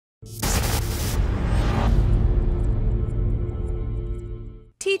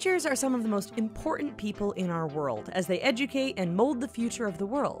Teachers are some of the most important people in our world, as they educate and mold the future of the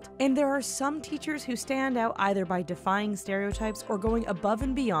world. And there are some teachers who stand out either by defying stereotypes or going above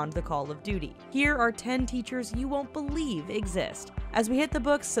and beyond the call of duty. Here are 10 teachers you won't believe exist. As we hit the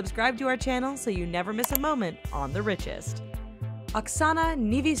books, subscribe to our channel so you never miss a moment on The Richest. Oksana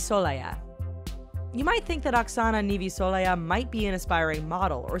Nivisolaya. You might think that Oksana Nivisolaya might be an aspiring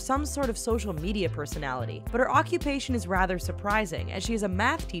model or some sort of social media personality, but her occupation is rather surprising, as she is a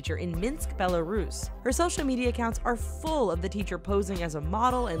math teacher in Minsk, Belarus. Her social media accounts are full of the teacher posing as a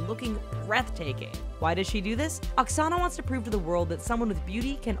model and looking breathtaking. Why does she do this? Oksana wants to prove to the world that someone with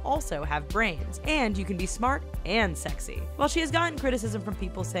beauty can also have brains, and you can be smart and sexy. While she has gotten criticism from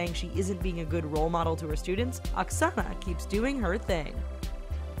people saying she isn't being a good role model to her students, Oksana keeps doing her thing.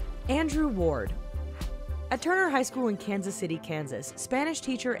 Andrew Ward. At Turner High School in Kansas City, Kansas, Spanish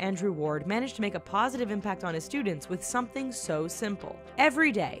teacher Andrew Ward managed to make a positive impact on his students with something so simple.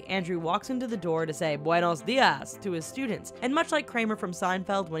 Every day, Andrew walks into the door to say "Buenos dias" to his students, and much like Kramer from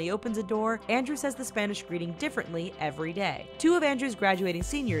Seinfeld when he opens a door, Andrew says the Spanish greeting differently every day. Two of Andrew's graduating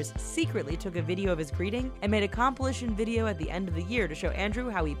seniors secretly took a video of his greeting and made a compilation video at the end of the year to show Andrew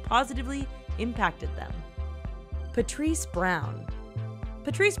how he positively impacted them. Patrice Brown.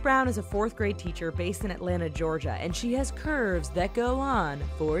 Patrice Brown is a 4th grade teacher based in Atlanta, Georgia, and she has curves that go on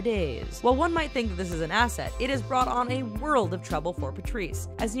for days. While one might think that this is an asset, it has brought on a world of trouble for Patrice,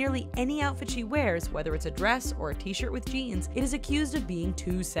 as nearly any outfit she wears, whether it's a dress or a t-shirt with jeans, it is accused of being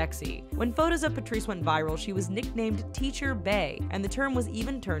too sexy. When photos of Patrice went viral, she was nicknamed Teacher Bae, and the term was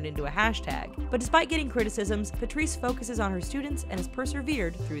even turned into a hashtag. But despite getting criticisms, Patrice focuses on her students and has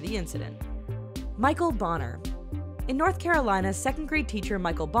persevered through the incident. Michael Bonner. In North Carolina, 2nd grade teacher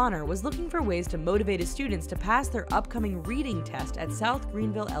Michael Bonner was looking for ways to motivate his students to pass their upcoming reading test at South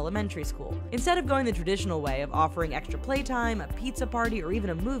Greenville Elementary School. Instead of going the traditional way of offering extra playtime, a pizza party, or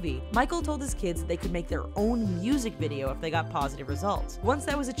even a movie, Michael told his kids that they could make their own music video if they got positive results. Once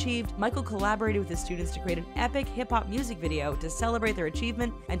that was achieved, Michael collaborated with his students to create an epic hip-hop music video to celebrate their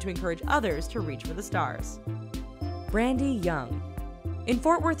achievement and to encourage others to reach for the stars. Brandy Young. In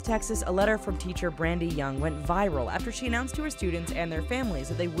Fort Worth, Texas, a letter from teacher Brandy Young went viral after she announced to her students and their families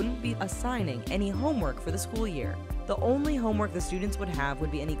that they wouldn't be assigning any homework for the school year. The only homework the students would have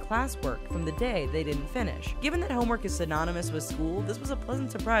would be any classwork from the day they didn't finish. Given that homework is synonymous with school, this was a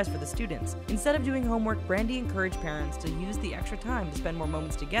pleasant surprise for the students. Instead of doing homework, Brandy encouraged parents to use the extra time to spend more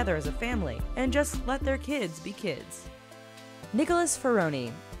moments together as a family and just let their kids be kids. Nicholas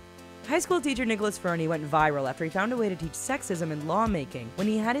Ferroni. High school teacher Nicholas Ferroni went viral after he found a way to teach sexism in lawmaking when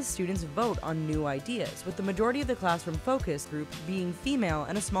he had his students vote on new ideas, with the majority of the classroom focus group being female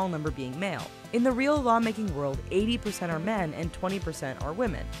and a small number being male. In the real lawmaking world, 80% are men and 20% are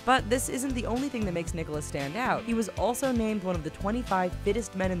women. But this isn't the only thing that makes Nicholas stand out. He was also named one of the 25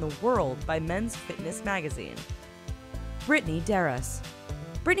 fittest men in the world by Men's Fitness magazine. Brittany Darras.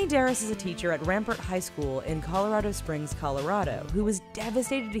 Brittany Darras is a teacher at Rampart High School in Colorado Springs, Colorado, who was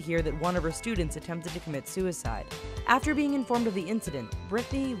devastated to hear that one of her students attempted to commit suicide. After being informed of the incident,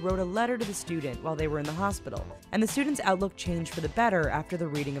 Brittany wrote a letter to the student while they were in the hospital, and the student's outlook changed for the better after the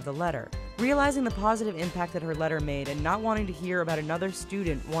reading of the letter. Realizing the positive impact that her letter made and not wanting to hear about another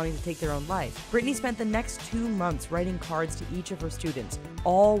student wanting to take their own life, Brittany spent the next 2 months writing cards to each of her students,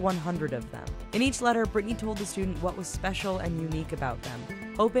 all 100 of them. In each letter, Brittany told the student what was special and unique about them,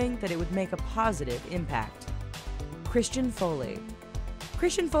 hoping that it would make a positive impact. Christian Foley.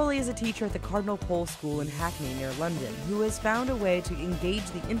 Christian Foley is a teacher at the Cardinal Pole School in Hackney near London who has found a way to engage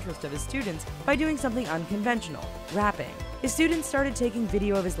the interest of his students by doing something unconventional, rapping. His students started taking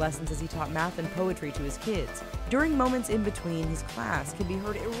video of his lessons as he taught math and poetry to his kids. During moments in between, his class can be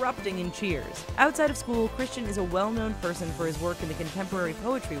heard erupting in cheers. Outside of school, Christian is a well-known person for his work in the contemporary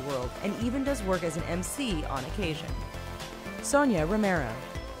poetry world and even does work as an MC on occasion. Sonia Romero.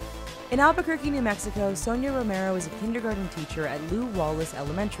 In Albuquerque, New Mexico, Sonia Romero is a kindergarten teacher at Lew Wallace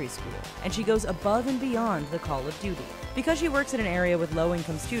Elementary School, and she goes above and beyond the call of duty. Because she works in an area with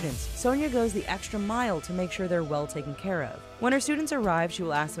low-income students, Sonia goes the extra mile to make sure they're well taken care of. When her students arrive, she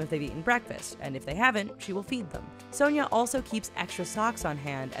will ask them if they've eaten breakfast, and if they haven't, she will feed them. Sonia also keeps extra socks on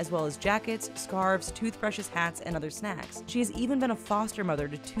hand, as well as jackets, scarves, toothbrushes, hats, and other snacks. She has even been a foster mother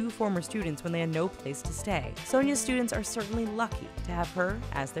to 2 former students when they had no place to stay. Sonia's students are certainly lucky to have her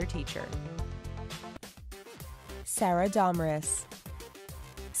as their teacher. Sarah Domris.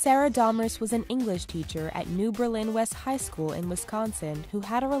 Sarah Domris was an English teacher at New Berlin West High School in Wisconsin who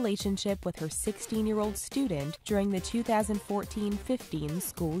had a relationship with her 16-year-old student during the 2014-15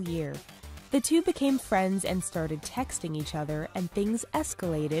 school year. The two became friends and started texting each other, and things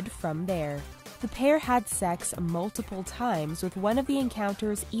escalated from there. The pair had sex multiple times, with one of the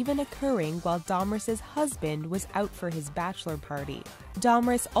encounters even occurring while Dahmer's husband was out for his bachelor party.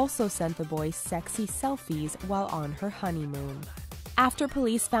 Dahmer also sent the boy sexy selfies while on her honeymoon. After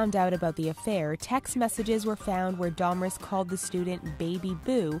police found out about the affair, text messages were found where Dahmer called the student Baby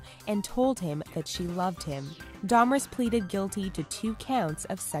Boo and told him that she loved him. Dahmer pleaded guilty to 2 counts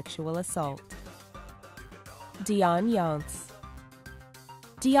of sexual assault. Dion Yance.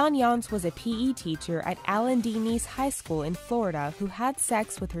 Dion Yance was a PE teacher at Alan D. Nease High School in Florida who had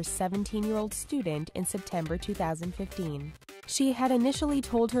sex with her 17-year-old student in September 2015. She had initially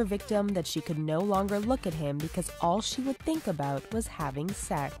told her victim that she could no longer look at him because all she would think about was having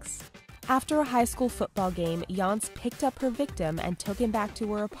sex. After a high school football game, Yance picked up her victim and took him back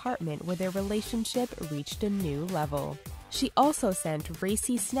to her apartment where their relationship reached a new level. She also sent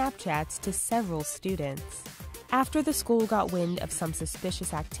racy Snapchats to several students. After the school got wind of some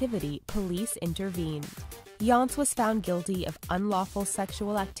suspicious activity, police intervened. Yance was found guilty of unlawful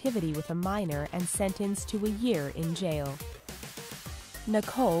sexual activity with a minor and sentenced to a year in jail.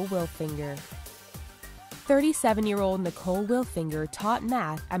 Nicole Wilfinger. 37-year-old Nicole Wilfinger taught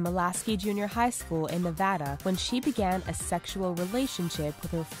math at Mulaski Junior High School in Nevada when she began a sexual relationship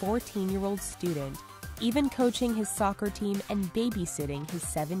with her 14-year-old student, even coaching his soccer team and babysitting his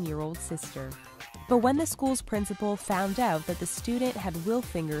 7-year-old sister. But when the school's principal found out that the student had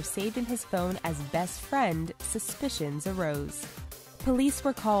Wilfinger saved in his phone as best friend, suspicions arose. Police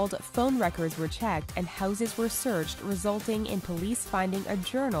were called, phone records were checked, and houses were searched, resulting in police finding a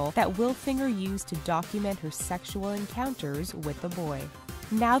journal that Wilfinger used to document her sexual encounters with the boy.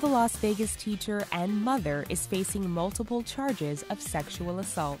 Now the Las Vegas teacher and mother is facing multiple charges of sexual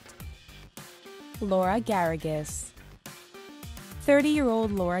assault. Laura Garrigus.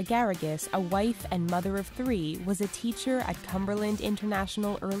 30-year-old Laura Garrigus, a wife and mother of 3, was a teacher at Cumberland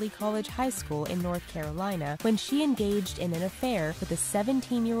International Early College High School in North Carolina when she engaged in an affair with a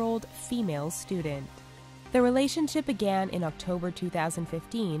 17-year-old female student. The relationship began in October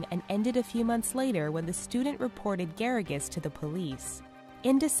 2015 and ended a few months later when the student reported Garrigus to the police.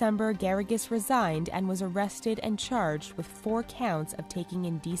 In December, Garrigus resigned and was arrested and charged with 4 counts of taking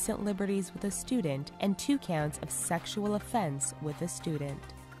indecent liberties with a student and 2 counts of sexual offense with a student.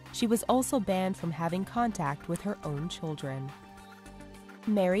 She was also banned from having contact with her own children.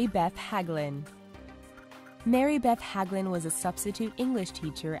 Mary Beth Haglin. Mary Beth Haglin was a substitute English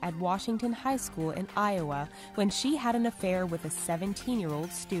teacher at Washington High School in Iowa when she had an affair with a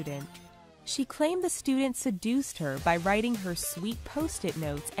 17-year-old student. She claimed the student seduced her by writing her sweet Post-it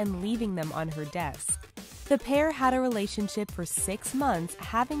notes and leaving them on her desk. The pair had a relationship for 6 months,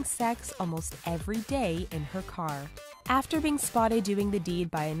 having sex almost every day in her car. After being spotted doing the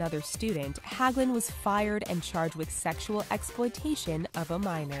deed by another student, Haglin was fired and charged with sexual exploitation of a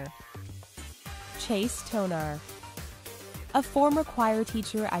minor. Chase Tonar. A former choir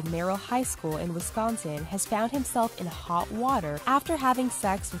teacher at Merrill High School in Wisconsin has found himself in hot water after having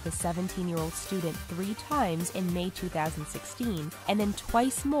sex with a 17-year-old student 3 times in May 2016 and then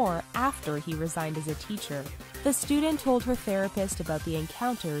twice more after he resigned as a teacher. The student told her therapist about the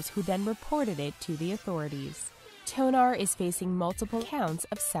encounters, who then reported it to the authorities. Tonar is facing multiple counts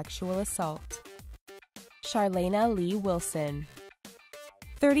of sexual assault. Charlena Lee Wilson.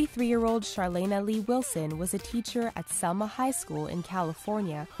 33-year-old Charlena Lee Wilson was a teacher at Selma High School in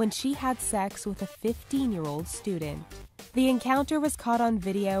California when she had sex with a 15-year-old student. The encounter was caught on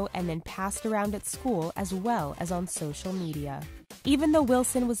video and then passed around at school as well as on social media. Even though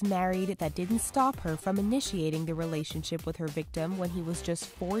Wilson was married, that didn't stop her from initiating the relationship with her victim when he was just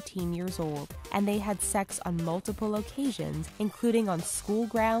 14 years old, and they had sex on multiple occasions, including on school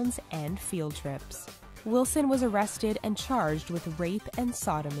grounds and field trips. Wilson was arrested and charged with rape and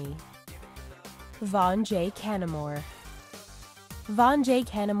sodomy. Vaughn J. Canamore. Vaughn J.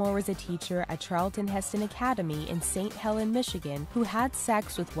 Canamore was a teacher at Charlton Heston Academy in St. Helen, Michigan, who had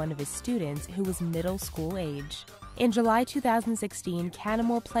sex with one of his students who was middle school age. In July 2016,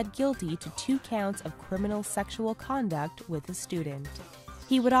 Canamore pled guilty to 2 counts of criminal sexual conduct with a student.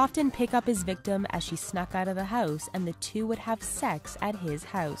 He would often pick up his victim as she snuck out of the house, and the two would have sex at his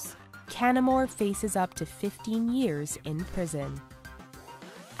house. Canamore faces up to 15 years in prison.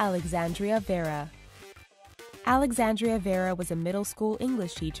 Alexandria Vera. Alexandria Vera was a middle school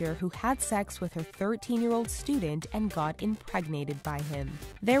English teacher who had sex with her 13-year-old student and got impregnated by him.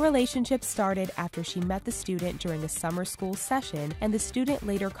 Their relationship started after she met the student during a summer school session, and the student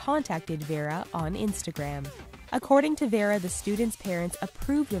later contacted Vera on Instagram. According to Vera, the student's parents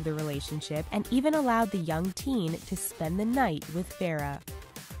approved of the relationship and even allowed the young teen to spend the night with Vera.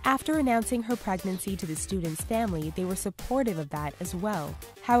 After announcing her pregnancy to the student's family, they were supportive of that as well.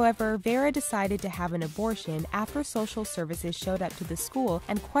 However, Vera decided to have an abortion after social services showed up to the school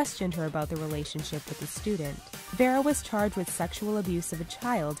and questioned her about the relationship with the student. Vera was charged with sexual abuse of a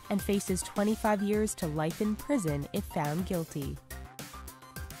child and faces 25 years to life in prison if found guilty.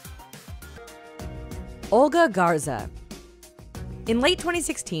 Olga Garza. In late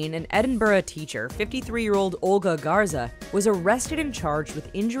 2016, an Edinburgh teacher, 53-year-old Olga Garza, was arrested and charged with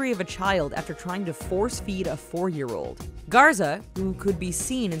injury of a child after trying to force-feed a 4-year-old. Garza, who could be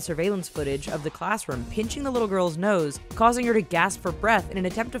seen in surveillance footage of the classroom pinching the little girl's nose, causing her to gasp for breath in an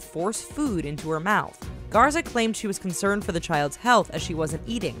attempt to force food into her mouth. Garza claimed she was concerned for the child's health as she wasn't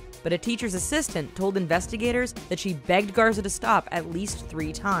eating, but a teacher's assistant told investigators that she begged Garza to stop at least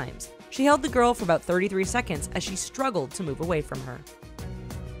 3 times. She held the girl for about 33 seconds as she struggled to move away from her.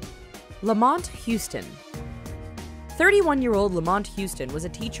 Lamont Houston. 31-year-old Lamont Houston was a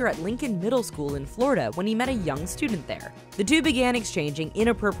teacher at Lincoln Middle School in Florida when he met a young student there. The two began exchanging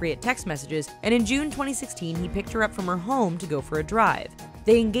inappropriate text messages, and in June 2016 he picked her up from her home to go for a drive.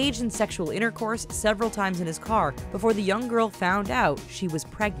 They engaged in sexual intercourse several times in his car before the young girl found out she was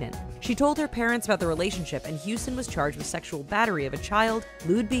pregnant. She told her parents about the relationship, and Houston was charged with sexual battery of a child,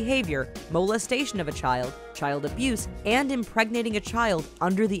 lewd behavior, molestation of a child, child abuse, and impregnating a child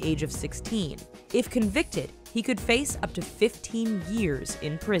under the age of 16. If convicted, he could face up to 15 years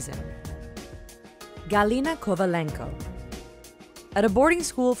in prison. Galina Kovalenko. At a boarding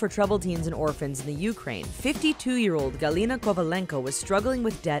school for troubled teens and orphans in the Ukraine, 52-year-old Galina Kovalenko was struggling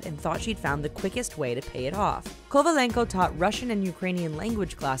with debt and thought she'd found the quickest way to pay it off. Kovalenko taught Russian and Ukrainian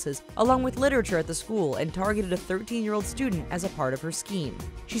language classes along with literature at the school and targeted a 13-year-old student as a part of her scheme.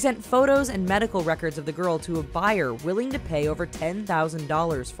 She sent photos and medical records of the girl to a buyer willing to pay over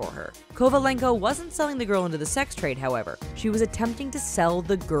 $10,000 for her. Kovalenko wasn't selling the girl into the sex trade, however. She was attempting to sell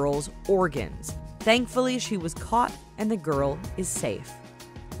the girl's organs. Thankfully, she was caught and the girl is safe.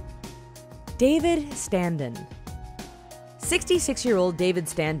 David Standen. 66-year-old David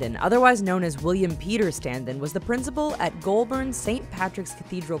Standen, otherwise known as William Peter Standen, was the principal at Goulburn St. Patrick's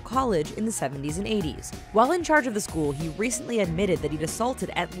Cathedral College in the 70s and 80s. While in charge of the school, he recently admitted that he'd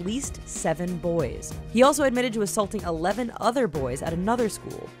assaulted at least 7 boys. He also admitted to assaulting 11 other boys at another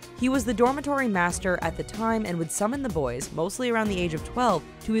school. He was the dormitory master at the time and would summon the boys, mostly around the age of 12,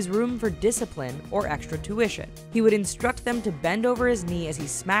 to his room for discipline or extra tuition. He would instruct them to bend over his knee as he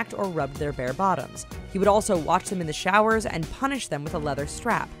smacked or rubbed their bare bottoms. He would also watch them in the showers and punish them with a leather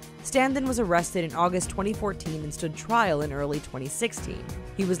strap. Standen was arrested in August 2014 and stood trial in early 2016.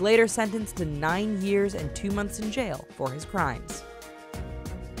 He was later sentenced to 9 years and 2 months in jail for his crimes.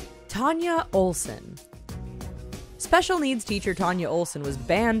 Tanya Olson. Special needs teacher Tanya Olson was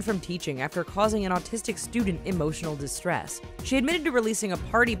banned from teaching after causing an autistic student emotional distress. She admitted to releasing a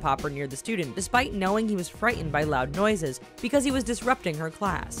party popper near the student despite knowing he was frightened by loud noises because he was disrupting her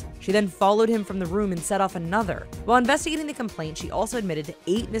class. She then followed him from the room and set off another. While investigating the complaint, she also admitted to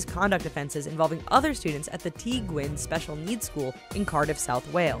 8 misconduct offenses involving other students at the T. Gwyn Special Needs School in Cardiff, South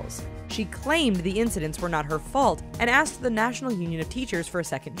Wales. She claimed the incidents were not her fault and asked the National Union of Teachers for a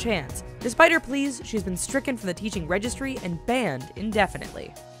second chance. Despite her pleas, she's been stricken from the teaching registry and banned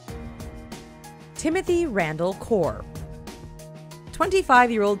indefinitely. Timothy Randall Core.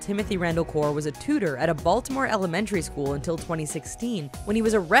 25-year-old Timothy Randall Core was a tutor at a Baltimore elementary school until 2016, when he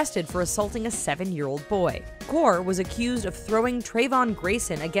was arrested for assaulting a 7-year-old boy. Core was accused of throwing Trayvon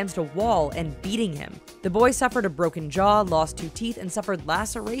Grayson against a wall and beating him. The boy suffered a broken jaw, lost 2 teeth, and suffered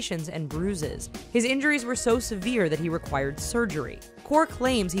lacerations and bruises. His injuries were so severe that he required surgery. Core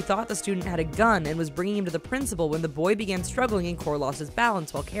claims he thought the student had a gun and was bringing him to the principal when the boy began struggling and Core lost his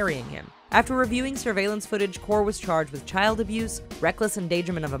balance while carrying him. After reviewing surveillance footage, Core was charged with child abuse, reckless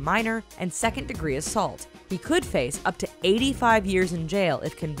endangerment of a minor, and second-degree assault. He could face up to 85 years in jail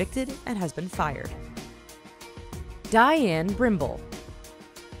if convicted and has been fired. Diane Brimble.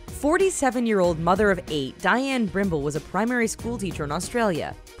 47-year-old mother of 8, Diane Brimble was a primary school teacher in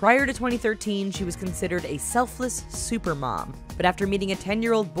Australia. Prior to 2013, she was considered a selfless supermom, but after meeting a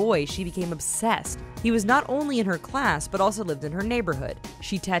 10-year-old boy, she became obsessed. He was not only in her class, but also lived in her neighborhood.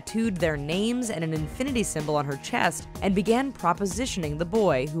 She tattooed their names and an infinity symbol on her chest and began propositioning the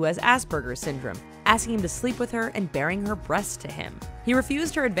boy, who has Asperger's syndrome, asking him to sleep with her and baring her breasts to him. He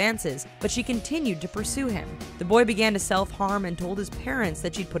refused her advances, but she continued to pursue him. The boy began to self-harm and told his parents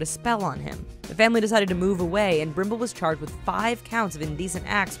that she'd put a spell on him. The family decided to move away, and Brimble was charged with 5 counts of indecent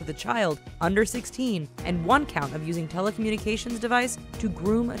acts with a child under 16 and 1 count of using telecommunications device to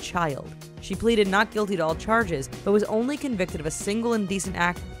groom a child. She pleaded not guilty to all charges, but was only convicted of a single indecent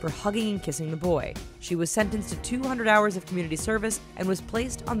act for hugging and kissing the boy. She was sentenced to 200 hours of community service and was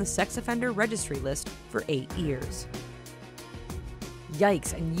placed on the sex offender registry list for 8 years.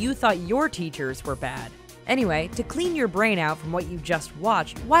 Yikes, and you thought your teachers were bad. Anyway, to clean your brain out from what you just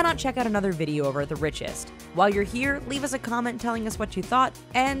watched, why not check out another video over at The Richest? While you're here, leave us a comment telling us what you thought,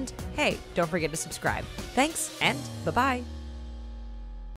 and hey, don't forget to subscribe. Thanks, and bye-bye.